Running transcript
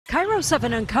KIRO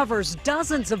 7 uncovers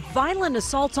dozens of violent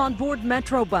assaults on board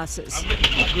Metro buses,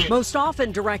 most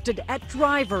often directed at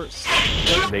drivers.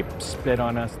 They spit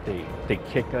on us, they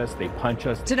kick us, they punch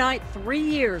us. Tonight, 3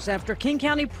 years after King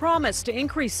County promised to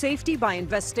increase safety by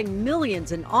investing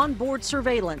millions in onboard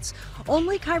surveillance,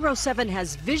 only KIRO 7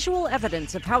 has visual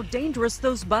evidence of how dangerous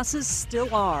those buses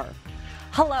still are.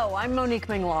 Hello, I'm Monique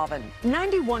Minglavin.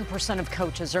 91% of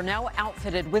coaches are now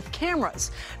outfitted with cameras,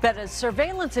 but as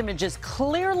surveillance images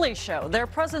clearly show, their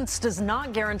presence does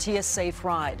not guarantee a safe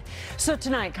ride. So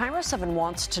tonight, KIRO 7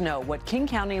 wants to know what King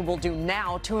County will do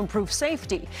now to improve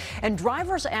safety, and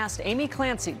drivers asked Amy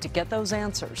Clancy to get those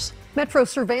answers. Metro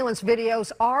surveillance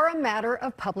videos are a matter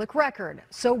of public record,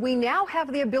 so we now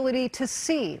have the ability to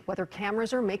see whether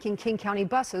cameras are making King County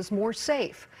buses more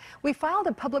safe. We filed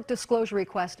a public disclosure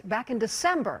request back in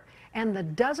December, and the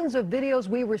dozens of videos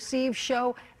we received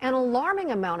show an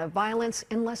alarming amount of violence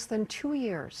in less than 2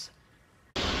 years.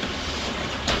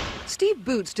 Steve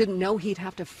Boots didn't know he'd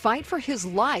have to fight for his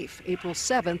life April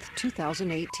 7th,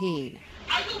 2018.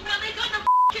 Are you really gonna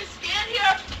stand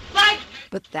here like...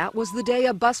 But that was the day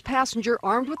a bus passenger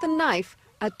armed with a knife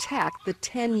attacked the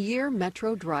 10-year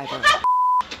Metro driver.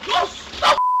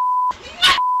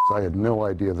 I had no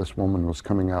idea this woman was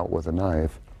coming out with a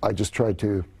knife. I just tried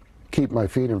to keep my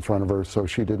feet in front of her so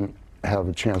she didn't have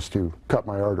a chance to cut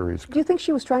my arteries. Do you think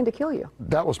she was trying to kill you?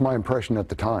 That was my impression at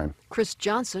the time. Chris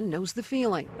Johnson knows the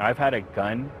feeling. I've had a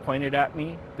gun pointed at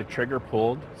me, the trigger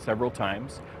pulled several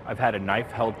times. I've had a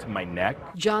knife held to my neck.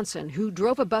 Johnson, who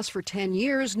drove a bus for 10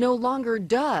 years, no longer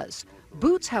does.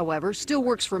 Boots, however, still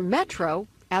works for Metro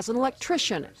as an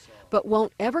electrician, but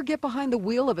won't ever get behind the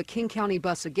wheel of a King County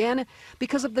bus again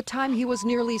because of the time he was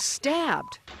nearly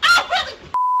stabbed.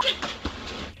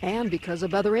 And because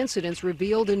of other incidents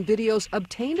revealed in videos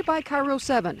obtained by KIRO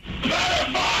 7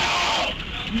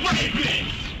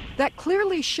 that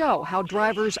clearly show how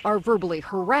drivers are verbally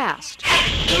harassed,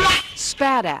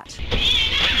 spat at,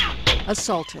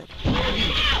 assaulted.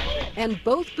 And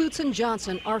both Boots and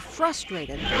Johnson are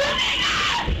frustrated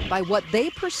by what they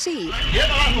perceive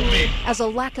as a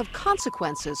lack of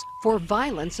consequences for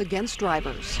violence against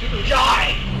drivers.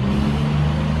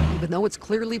 Even though it's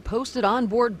clearly posted on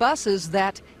board buses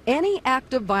that any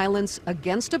act of violence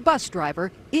against a bus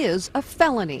driver is a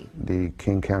felony. The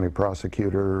King County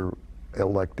prosecutor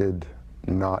elected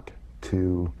not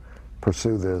to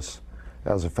pursue this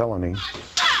as a felony,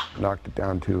 knocked it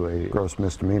down to a gross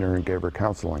misdemeanor and gave her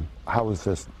counseling. How is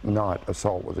this not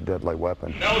assault with a deadly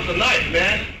weapon? That was a knife,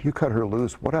 man. You cut her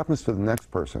loose, what happens to the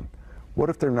next person? What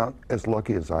if they're not as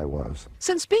lucky as I was?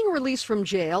 Since being released from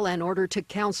jail and ordered to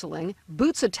counseling,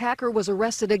 Boots' attacker was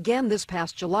arrested again this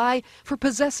past July for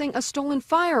possessing a stolen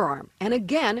firearm and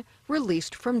again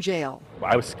released from jail.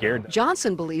 I was scared.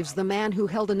 Johnson believes the man who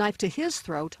held a knife to his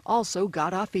throat also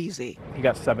got off easy. He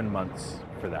got 7 months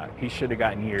for that. He should have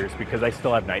gotten years because I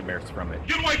still have nightmares from it.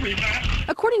 Get away from me, man.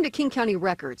 According to King County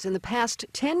records, in the past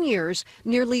 10 years,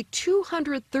 nearly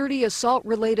 230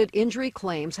 assault-related injury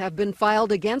claims have been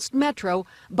filed against Metro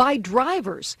by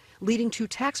drivers, leading to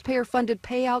taxpayer-funded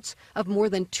payouts of more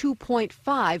than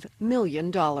 $2.5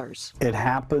 million. It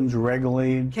happens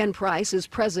regularly. Ken Price is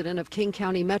president of King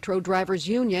County Metro Drivers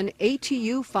Union,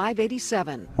 ATU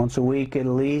 587. Once a week at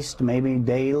least, maybe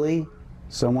daily,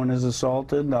 someone is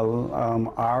assaulted.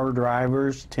 Our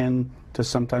drivers tend to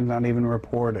sometimes not even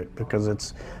report it because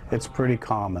it's pretty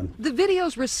common. The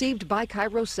videos received by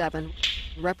KIRO 7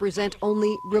 represent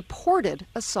only reported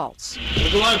assaults,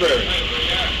 Where's the library?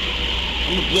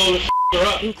 I'm gonna blow this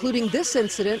up. including this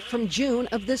incident from June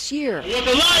of this year. I want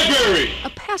the library. A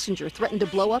passenger threatened to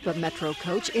blow up a Metro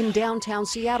coach in downtown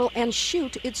Seattle and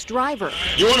shoot its driver.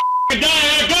 You want to die?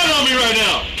 I got a gun on me right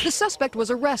now. The suspect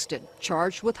was arrested,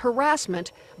 charged with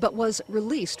harassment, but was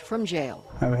released from jail.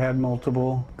 I've had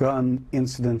multiple gun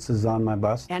incidences on my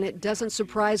bus. And it doesn't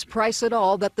surprise Price at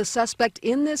all that the suspect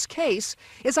in this case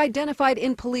is identified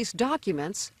in police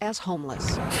documents as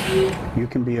homeless. You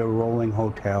can be a rolling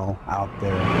hotel out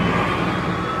there.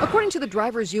 According to the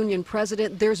Drivers Union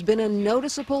president, there's been a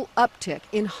noticeable uptick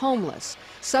in homeless,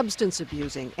 substance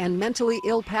abusing, and mentally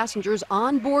ill passengers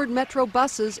on board Metro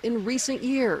buses in recent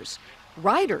years.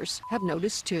 Riders have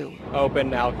noticed too.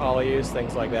 Open alcohol use,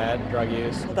 things like that, drug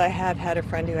use. I have had a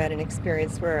friend who had an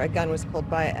experience where a gun was pulled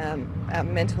by a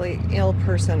mentally ill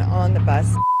person on the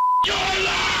bus. You're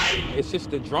alive. It's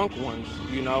just the drunk ones,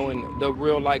 you know, and the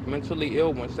real, like, mentally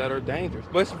ill ones that are dangerous.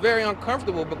 But it's very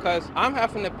uncomfortable because I'm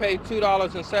having to pay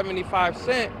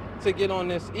 $2.75 to get on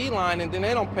this E-line, and then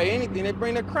they don't pay anything. They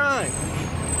bring the crime.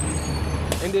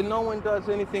 and then no one does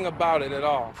anything about it at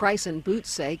all. Price and Boots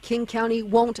say King County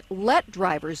won't let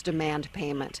drivers demand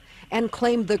payment and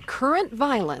claim the current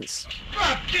violence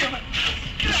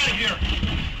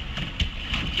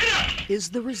is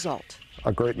the result.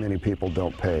 A great many people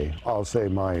don't pay. I'll say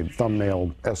my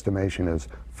thumbnail estimation is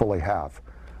fully half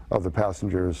of the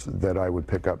passengers that I would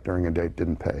pick up during a date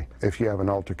didn't pay. If you have an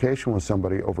altercation with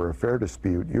somebody over a fare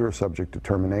dispute, you are subject to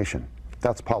termination.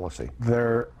 That's policy.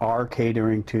 There are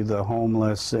catering to the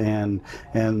homeless and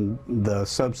the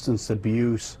substance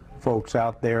abuse folks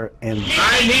out there, and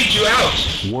I need you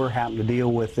out. we're having to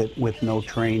deal with it with no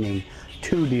training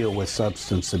to deal with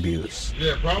substance abuse.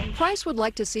 Yeah, problem? Price would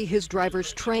like to see his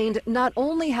drivers trained not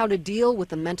only how to deal with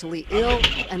the mentally ill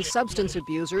and substance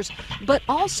abusers, but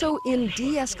also in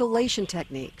de-escalation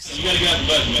techniques. You gotta get out the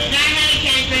bus, man.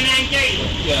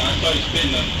 Yeah, I started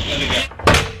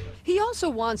spitting He also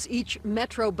wants each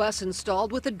Metro bus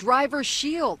installed with a driver's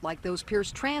shield like those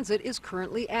Pierce Transit is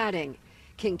currently adding.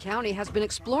 King County has been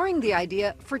exploring the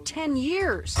idea for 10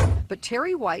 years, but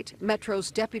Terry White, Metro's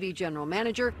deputy general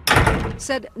manager,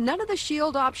 said none of the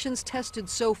shield options tested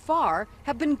so far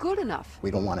have been good enough. We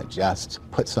don't want to just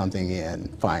put something in,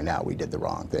 find out we did the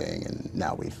wrong thing, and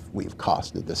now we've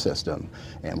costed the system,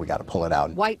 and we got to pull it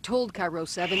out. White told KIRO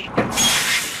 7,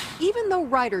 even though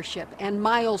ridership and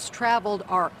miles traveled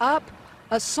are up,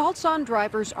 assaults on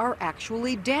drivers are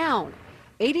actually down.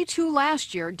 82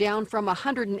 last year, down from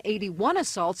 181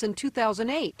 assaults in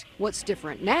 2008. What's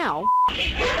different now,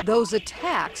 those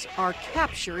attacks are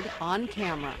captured on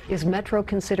camera. Is Metro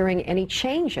considering any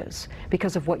changes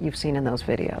because of what you've seen in those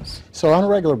videos? So on a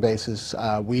regular basis,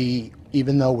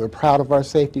 even though we're proud of our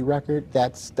safety record,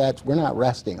 we're not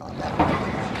resting on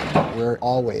that. We're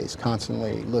always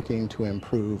constantly looking to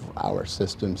improve our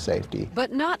system safety.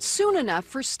 But not soon enough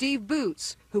for Steve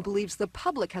Boots, who believes the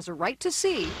public has a right to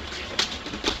see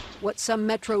what some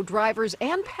Metro drivers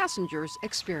and passengers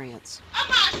experience.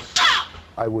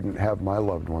 I wouldn't have my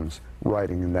loved ones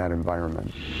riding in that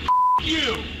environment.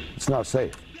 It's not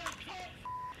safe.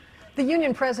 The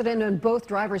union president and both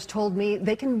drivers told me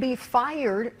they can be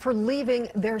fired for leaving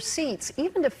their seats,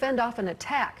 even to fend off an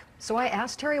attack. So I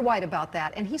asked Terry White about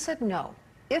that, and he said no.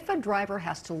 If a driver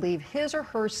has to leave his or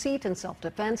her seat in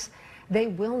self-defense, they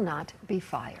will not be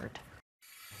fired.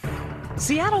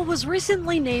 Seattle was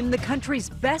recently named the country's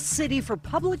best city for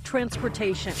public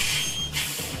transportation.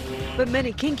 But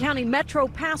many King County Metro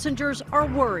passengers are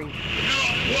worried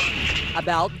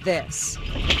about this.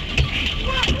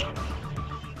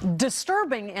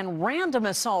 Disturbing and random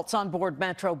assaults on board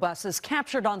Metro buses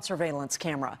captured on surveillance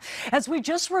camera. As we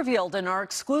just revealed in our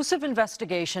exclusive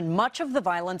investigation, much of the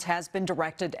violence has been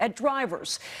directed at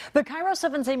drivers. But KIRO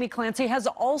 7's Amy Clancy has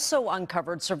also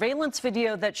uncovered surveillance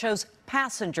video that shows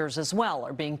passengers as well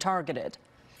are being targeted.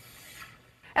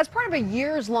 As part of a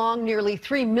years-long, nearly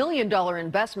 $3 million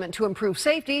investment to improve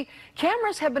safety,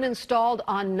 cameras have been installed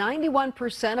on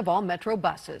 91% of all Metro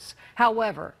buses.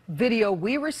 However, video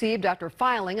we received after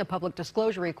filing a public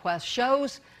disclosure request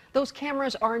shows those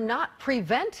cameras are not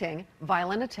preventing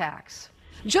violent attacks.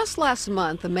 Just last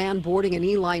month, a man boarding an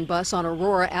E-Line bus on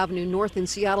Aurora Avenue North in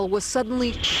Seattle was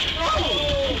suddenly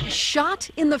shot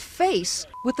in the face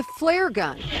with a flare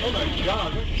gun. Oh my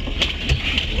God.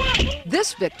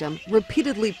 This victim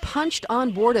repeatedly punched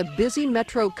on board a busy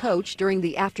Metro coach during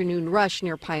the afternoon rush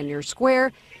near Pioneer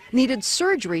Square, needed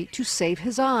surgery to save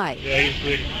his eye. Yeah, he's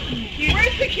bleeding.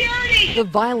 Where's security? The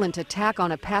violent attack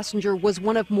on a passenger was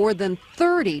one of more than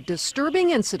 30 disturbing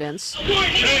incidents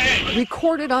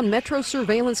recorded on Metro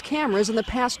surveillance cameras in the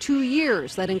past 2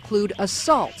 years that include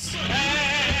assaults,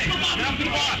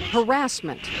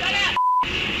 harassment,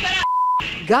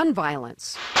 gun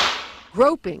violence,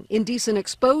 groping, indecent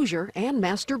exposure, and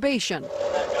masturbation.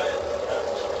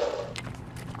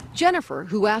 Jennifer,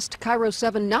 who asked KIRO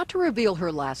 7 not to reveal her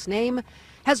last name,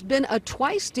 has been a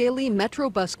twice-daily Metro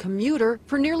bus commuter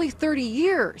for nearly 30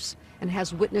 years and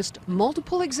has witnessed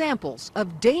multiple examples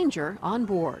of danger on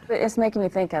board. It's making me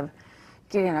think of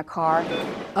getting in a car.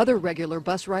 Other regular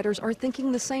bus riders are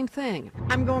thinking the same thing.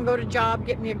 I'm going to go to job,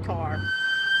 get me a car.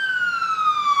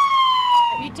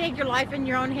 You take your life in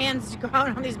your own hands to go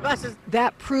out on these buses.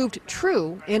 That proved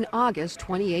true in August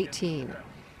 2018.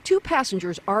 Two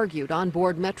passengers argued on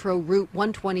board Metro Route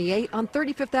 128 on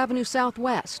 35th Avenue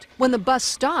Southwest. When the bus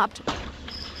stopped,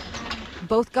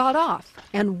 both got off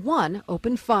and one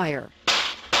opened fire. Oh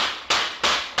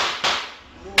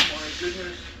my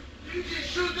goodness. You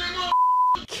just shoot them all.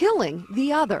 Killing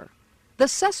the other. The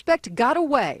suspect got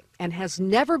away and has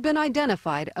never been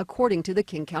identified, according to the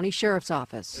King County Sheriff's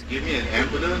Office. Give me an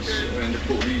ambulance and the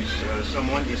police.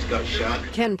 Someone just got shot.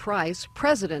 Ken Price,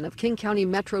 president of King County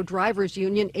Metro Drivers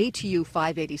Union ATU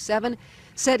 587,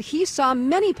 said he saw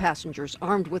many passengers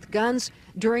armed with guns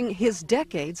during his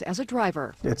decades as a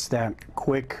driver. It's that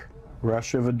quick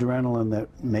rush of adrenaline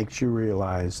that makes you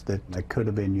realize that it could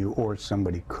have been you or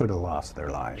somebody could have lost their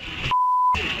life.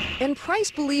 And Price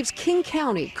believes King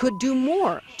County could do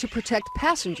more to protect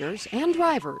passengers and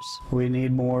drivers. We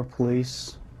need more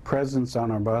police presence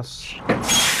on our bus.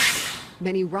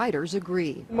 Many riders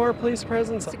agree. More police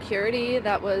presence. Security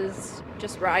that was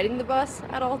just riding the bus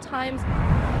at all times,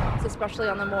 especially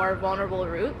on the more vulnerable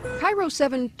routes. KIRO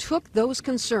 7 took those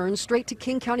concerns straight to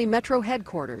King County Metro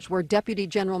headquarters, where Deputy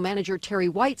General Manager Terry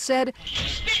White said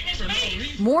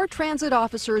more transit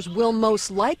officers will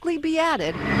most likely be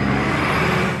added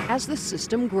as the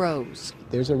system grows.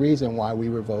 There's a reason why we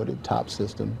were voted top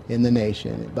system in the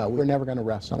nation, but we're never going to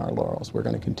rest on our laurels. We're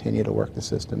going to continue to work the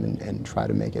system and try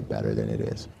to make it better than it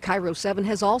is. KIRO 7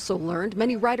 has also learned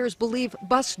many riders believe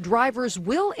bus drivers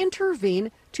will intervene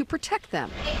to protect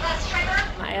them.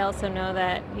 I also know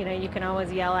that, you can always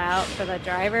yell out for the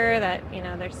driver that,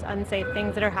 there's unsafe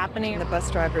things that are happening. The bus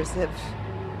drivers have,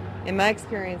 in my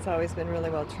experience, always been really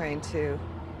well trained to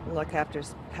look after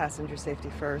passenger safety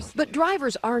first. But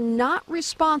drivers are not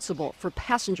responsible for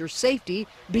passenger safety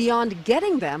beyond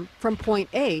getting them from point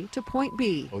A to point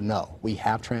B. Oh, no, we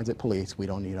have transit police. We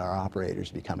don't need our operators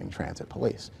becoming transit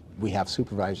police. We have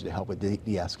supervisors to help with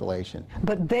de-escalation.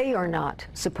 But they are not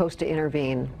supposed to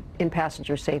intervene in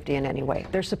passenger safety in any way.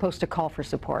 They're supposed to call for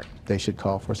support. They should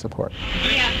call for support.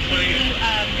 We have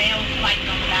two male flights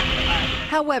on the back of the bus.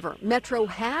 However, Metro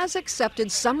has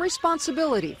accepted some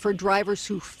responsibility for drivers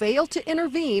who fail to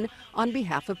intervene on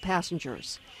behalf of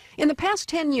passengers. In the past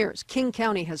 10 years, King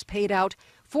County has paid out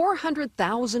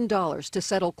 $400,000 to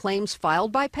settle claims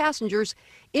filed by passengers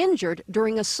injured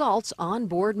during assaults on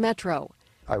board Metro.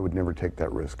 I would never take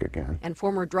that risk again. And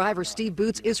former driver Steve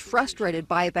Boots is frustrated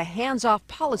by the hands-off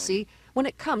policy when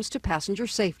it comes to passenger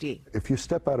safety. If you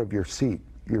step out of your seat,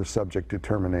 you're subject to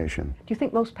termination. Do you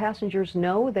think most passengers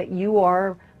know that you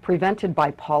are prevented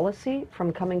by policy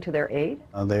from coming to their aid?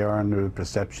 They are under the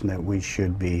perception that we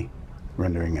should be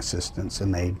rendering assistance,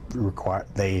 and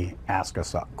they ask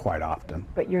us quite often.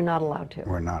 But you're not allowed to.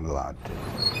 We're not allowed to.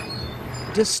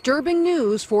 Disturbing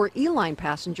news for E-Line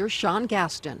passenger Sean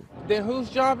Gaston. Then whose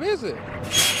job is it?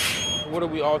 What are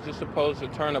we all just supposed to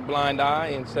turn a blind eye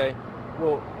and say,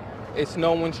 well, it's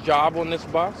no one's job on this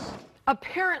bus?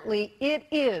 Apparently, it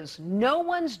is no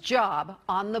one's job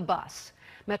on the bus.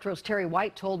 Metro's Terry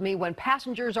White told me when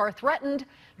passengers are threatened,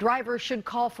 drivers should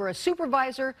call for a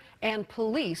supervisor and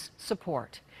police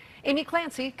support. Amy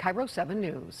Clancy, KIRO 7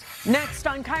 News. Next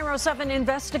on KIRO 7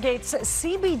 Investigates,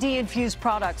 CBD-infused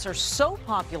products are so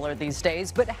popular these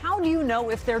days, but how do you know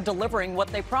if they're delivering what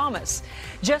they promise?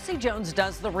 Jesse Jones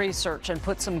does the research and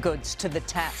puts some goods to the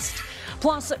test.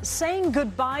 Plus, saying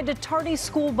goodbye to tardy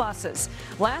school buses.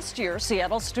 Last year,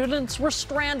 Seattle students were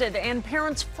stranded and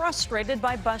parents frustrated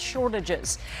by bus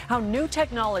shortages. How new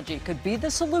technology could be the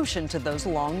solution to those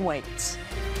long waits.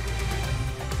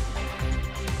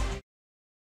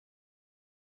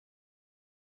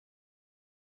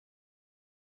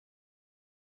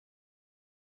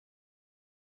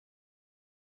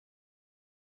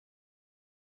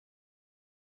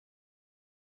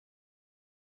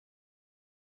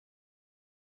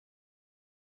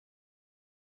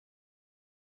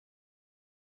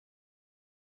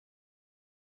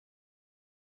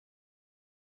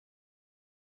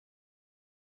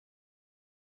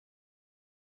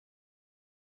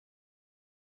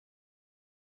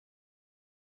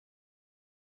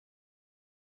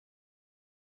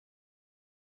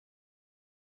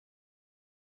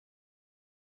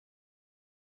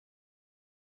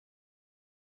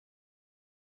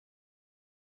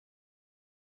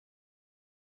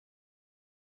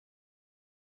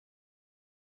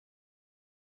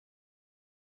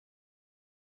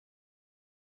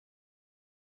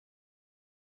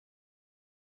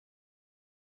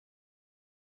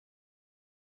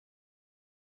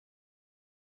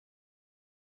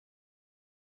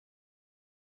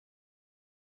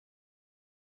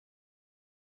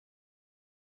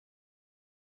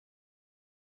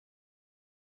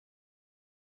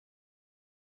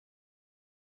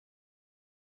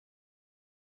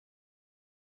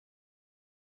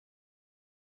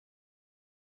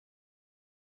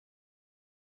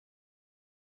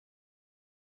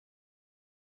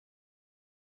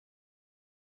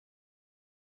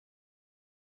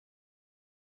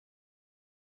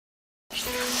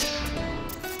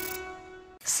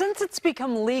 Since it's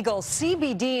become legal,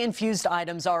 CBD-infused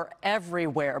items are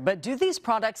everywhere. But do these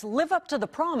products live up to the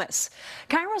promise?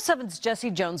 KIRO 7's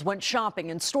Jesse Jones went shopping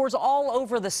in stores all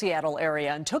over the Seattle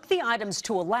area and took the items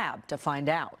to a lab to find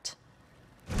out.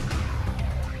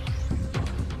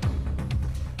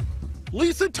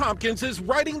 Lisa Tompkins is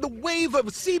riding the wave of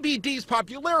CBD's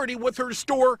popularity with her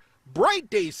store, Bright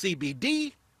Day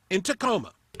CBD, in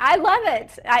Tacoma. I love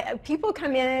it. People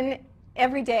come in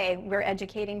every day. We're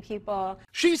educating people.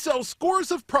 She sells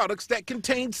scores of products that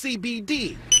contain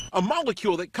CBD, a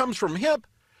molecule that comes from hemp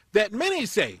that many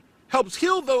say helps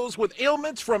heal those with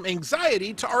ailments from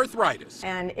anxiety to arthritis.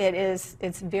 And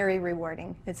it's very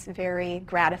rewarding. It's very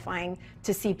gratifying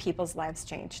to see people's lives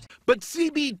changed. But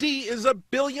CBD is a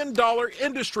billion-dollar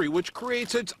industry which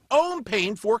creates its own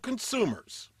pain for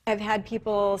consumers. I've had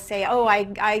people say, oh,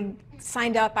 I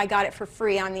signed up, I got it for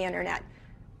free on the internet.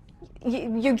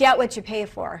 You get what you pay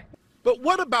for. But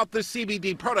what about the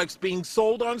CBD products being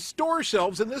sold on store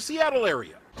shelves in the Seattle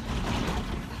area?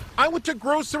 I went to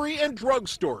grocery and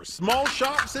drugstores, small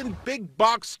shops, and big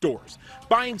box stores,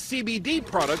 buying CBD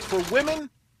products for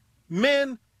women,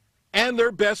 men, and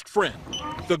their best friend.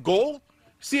 The goal?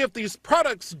 See if these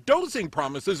products' dosing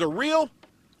promises are real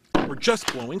or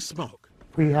just blowing smoke.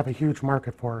 We have a huge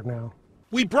market for it now.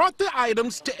 We brought the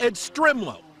items to Ed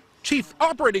Strimlow, Chief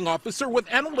Operating Officer with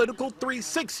Analytical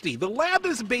 360. The lab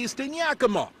is based in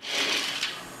Yakima,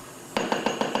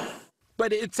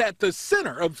 but it's at the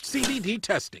center of CBD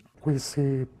testing. We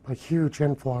see a huge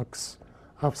influx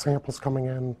of samples coming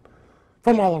in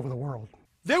from all over the world.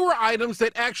 There were items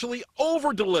that actually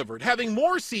over-delivered, having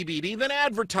more CBD than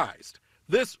advertised.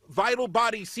 This Vital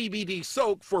Body CBD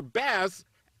soak for baths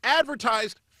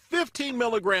advertised 15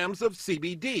 milligrams of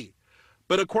CBD,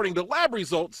 but according to lab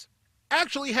results,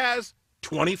 actually has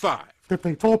 25. If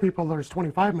they told people there's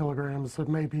 25 milligrams, it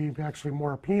may be actually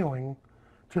more appealing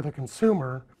to the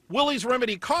consumer. Willie's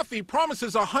Remedy Coffee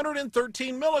promises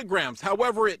 113 milligrams.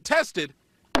 However, it tested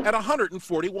at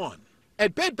 141.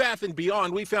 At Bed Bath &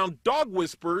 Beyond, we found Dog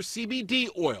Whisperer CBD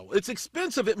oil. It's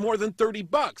expensive at more than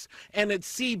 $30, and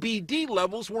its CBD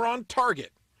levels were on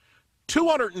target.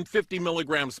 250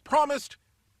 milligrams promised,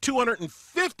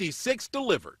 256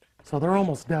 delivered. So they're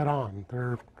almost dead on.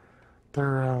 They're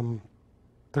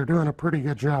doing a pretty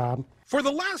good job. For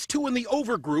the last two in the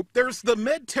over group, there's the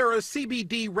Medterra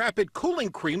CBD Rapid Cooling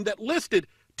Cream that listed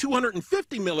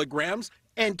 250 milligrams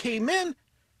and came in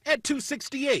at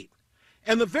 268.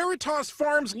 And the Veritas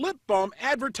Farms Lip Balm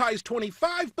advertised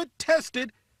 25 but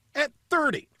tested at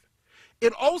 30.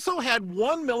 It also had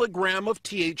 1 milligram of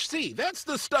THC. That's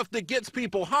the stuff that gets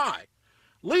people high.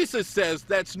 Lisa says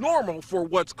that's normal for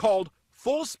what's called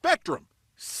full spectrum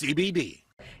CBD.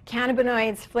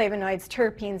 Cannabinoids, flavonoids,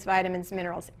 terpenes, vitamins,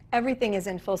 minerals, everything is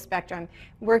in full spectrum,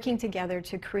 working together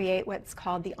to create what's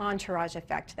called the entourage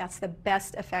effect. That's the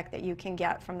best effect that you can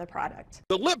get from the product.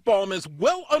 The lip balm is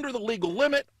well under the legal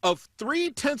limit of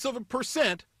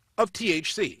 0.3% of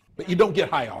THC. But you don't get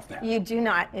high off that. You do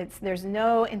not. There's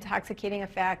no intoxicating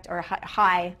effect or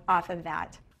high off of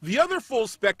that. The other full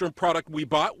spectrum product we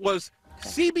bought was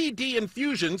CBD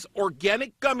Infusions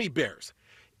Organic Gummy Bears.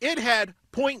 It had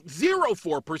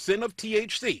 0.04% of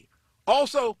THC,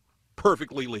 also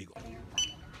perfectly legal.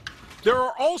 There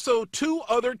are also two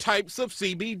other types of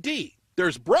CBD.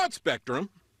 There's broad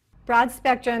spectrum. Broad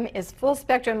spectrum is full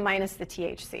spectrum minus the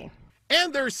THC.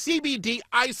 And there's CBD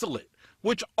isolate,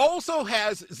 which also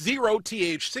has 0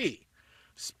 THC.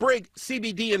 Sprig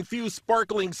CBD infused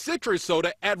sparkling citrus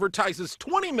soda advertises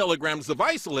 20 milligrams of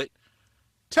isolate.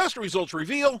 Test results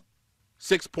reveal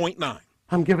 6.9.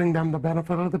 I'm giving them the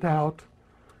benefit of the doubt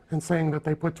and saying that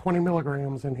they put 20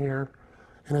 milligrams in here,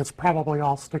 and it's probably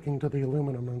all sticking to the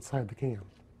aluminum inside the can.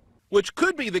 Which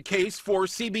could be the case for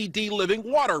CBD Living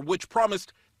Water, which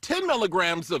promised 10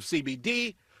 milligrams of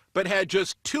CBD, but had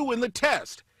just 2 in the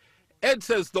test. Ed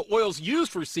says the oils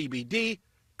used for CBD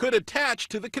could attach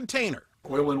to the container.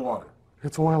 Oil and water.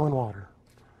 It's oil and water.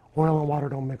 Oil and water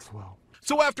don't mix well.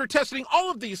 So after testing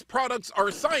all of these products,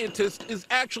 our scientist is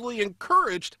actually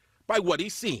encouraged by what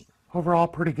he's seen. Overall,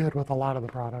 pretty good with a lot of the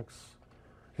products.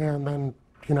 And then,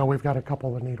 we've got a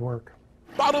couple that need work.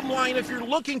 Bottom line, if you're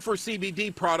looking for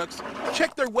CBD products,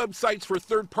 check their websites for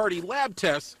third-party lab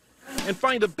tests and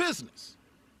find a business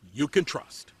you can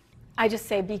trust. I just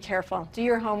say be careful. Do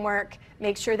your homework.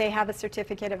 Make sure they have a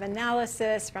certificate of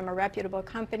analysis from a reputable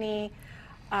company.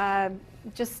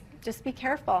 Just be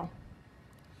careful.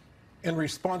 In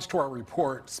response to our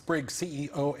report, Sprig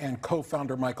CEO and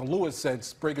co-founder Michael Lewis said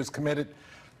Sprig is committed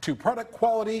to product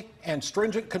quality and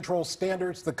stringent control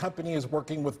standards. The company is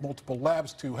working with multiple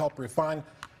labs to help refine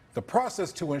the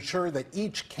process to ensure that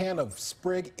each can of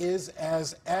Sprig is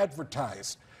as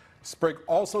advertised. Sprig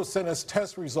also sent us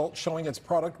test results showing its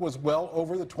product was well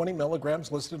over the 20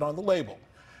 milligrams listed on the label.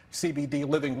 CBD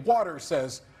Living Water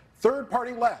says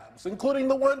third-party labs, including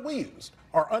the one we used,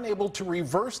 are unable to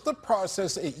reverse the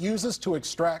process it uses to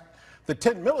extract the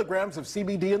 10 milligrams of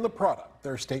CBD in the product.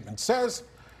 Their statement says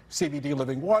CBD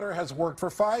Living Water has worked for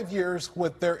 5 years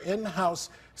with their in-house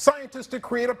scientists to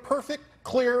create a perfect,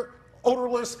 clear,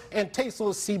 odorless, and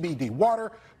tasteless CBD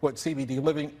water. What CBD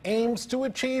Living aims to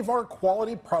achieve are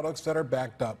quality products that are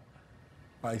backed up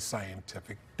by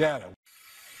scientific data.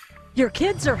 Your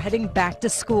kids are heading back to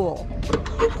school.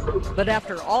 But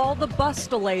after all the bus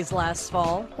delays last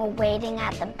fall, we're waiting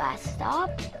at the bus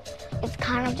stop. It's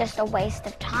kind of just a waste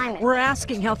of time. We're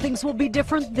asking how things will be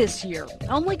different this year.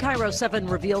 Only KIRO 7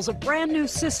 reveals a brand new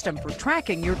system for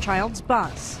tracking your child's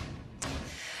bus.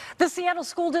 The Seattle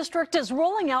School District is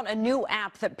rolling out a new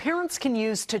app that parents can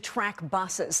use to track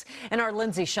buses. And our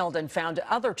Lindsay Sheldon found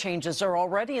other changes are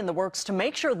already in the works to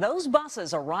make sure those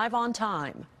buses arrive on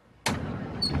time.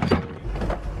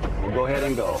 We'll go ahead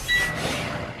and go.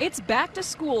 It's back to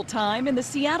school time in the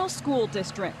Seattle School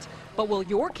District. But will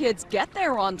your kids get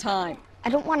there on time? I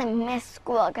don't want to miss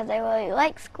school because I really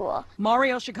like school.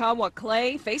 Mario Shikawa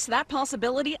Clay faced that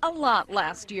possibility a lot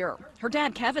last year. Her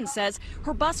dad, Kevin, says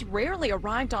her bus rarely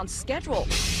arrived on schedule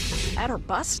at her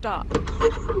bus stop.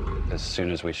 As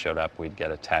soon as we showed up, we'd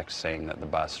get a text saying that the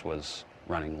bus was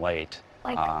running late.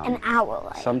 Like an hour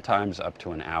late. Sometimes up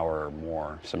to an hour or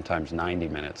more, sometimes 90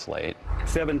 minutes late.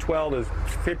 712 is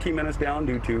 15 minutes down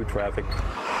due to traffic.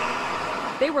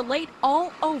 They were late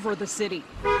all over the city.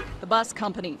 The bus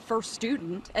company, First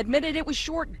Student, admitted it was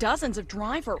short dozens of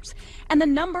drivers, and the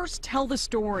numbers tell the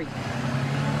story.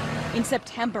 In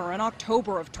September and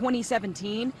October of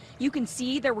 2017, you can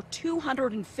see there were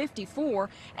 254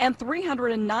 and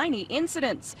 390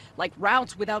 incidents, like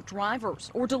routes without drivers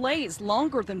or delays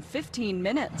longer than 15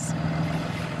 minutes.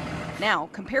 Now,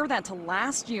 compare that to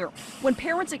last year, when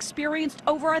parents experienced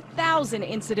over 1,000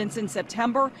 incidents in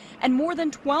September and more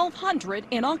than 1,200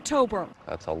 in October.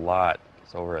 That's a lot.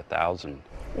 It's over 1,000.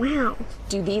 Wow.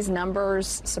 Do these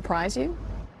numbers surprise you?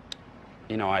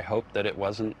 You know, I hope that it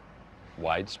wasn't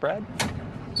widespread.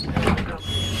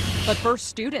 But First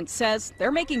Student says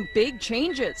they're making big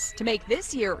changes to make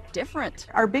this year different.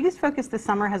 Our biggest focus this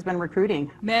summer has been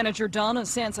recruiting. Manager Donna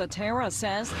Sansatera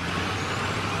says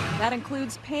that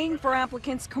includes paying for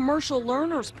applicants' commercial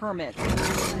learner's permit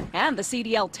and the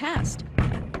CDL test.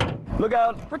 Look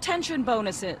out! Retention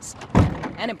bonuses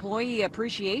and employee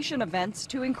appreciation events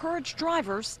to encourage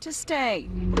drivers to stay.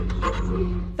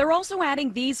 They're also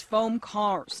adding these foam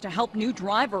cars to help new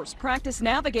drivers practice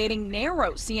navigating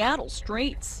narrow Seattle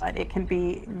streets. But it can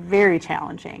be very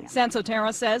challenging.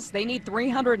 Sansotera says they need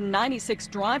 396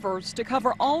 drivers to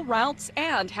cover all routes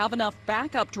and have enough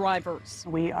backup drivers.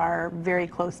 We are very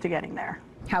close to getting there.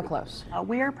 How close?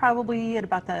 We are probably at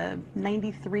about the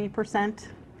 93%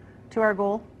 to our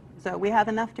goal. So we have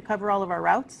enough to cover all of our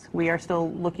routes. We are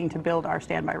still looking to build our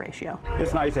standby ratio.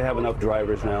 It's nice to have enough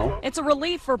drivers now. It's a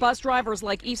relief for bus drivers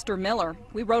like Easter Miller.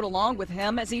 We rode along with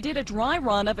him as he did a dry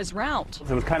run of his route.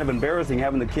 It was kind of embarrassing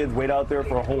having the kids wait out there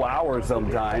for a whole hour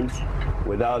sometimes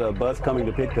without a bus coming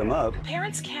to pick them up.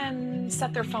 Parents can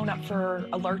set their phone up for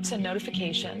alerts and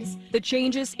notifications. The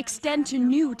changes extend to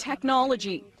new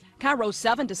technology. KIRO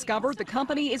 7 discovered the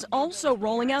company is also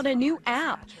rolling out a new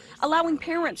app, allowing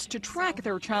parents to track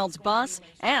their child's bus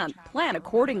and plan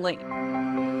accordingly.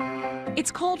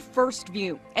 It's called First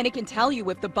View, and it can tell you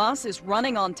if the bus is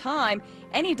running on time,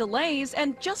 any delays,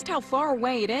 and just how far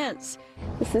away it is.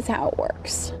 This is how it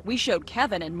works. We showed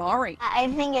Kevin and Mari.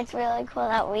 I think it's really cool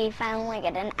that we finally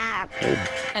get an app.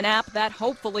 An app that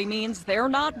hopefully means they're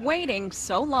not waiting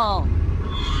so long.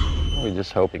 We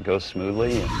just hope it goes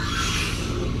smoothly.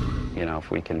 You know,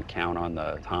 if we can count on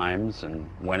the times and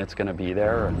when it's going to be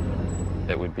there,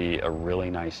 it would be a really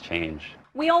nice change.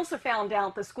 We also found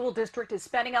out the school district is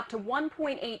spending up to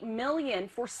 $1.8 million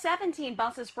for 17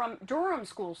 buses from Durham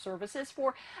School Services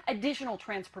for additional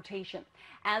transportation.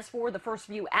 As for the First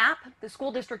View app, the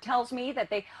school district tells me that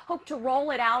they hope to roll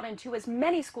it out into as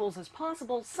many schools as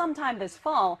possible sometime this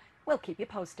fall. We'll keep you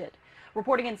posted.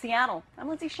 Reporting in Seattle, I'm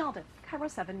Lindsay Sheldon, KIRO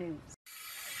 7 News.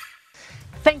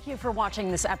 Thank you for watching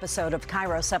this episode of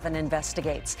KIRO 7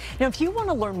 Investigates. Now, if you want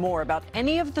to learn more about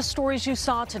any of the stories you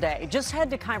saw today, just head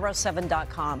to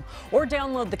KIRO7.com or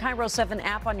download the KIRO 7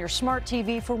 app on your smart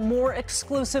TV for more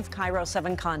exclusive KIRO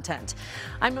 7 content.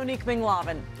 I'm Monique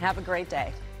Minglavin. Have a great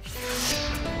day.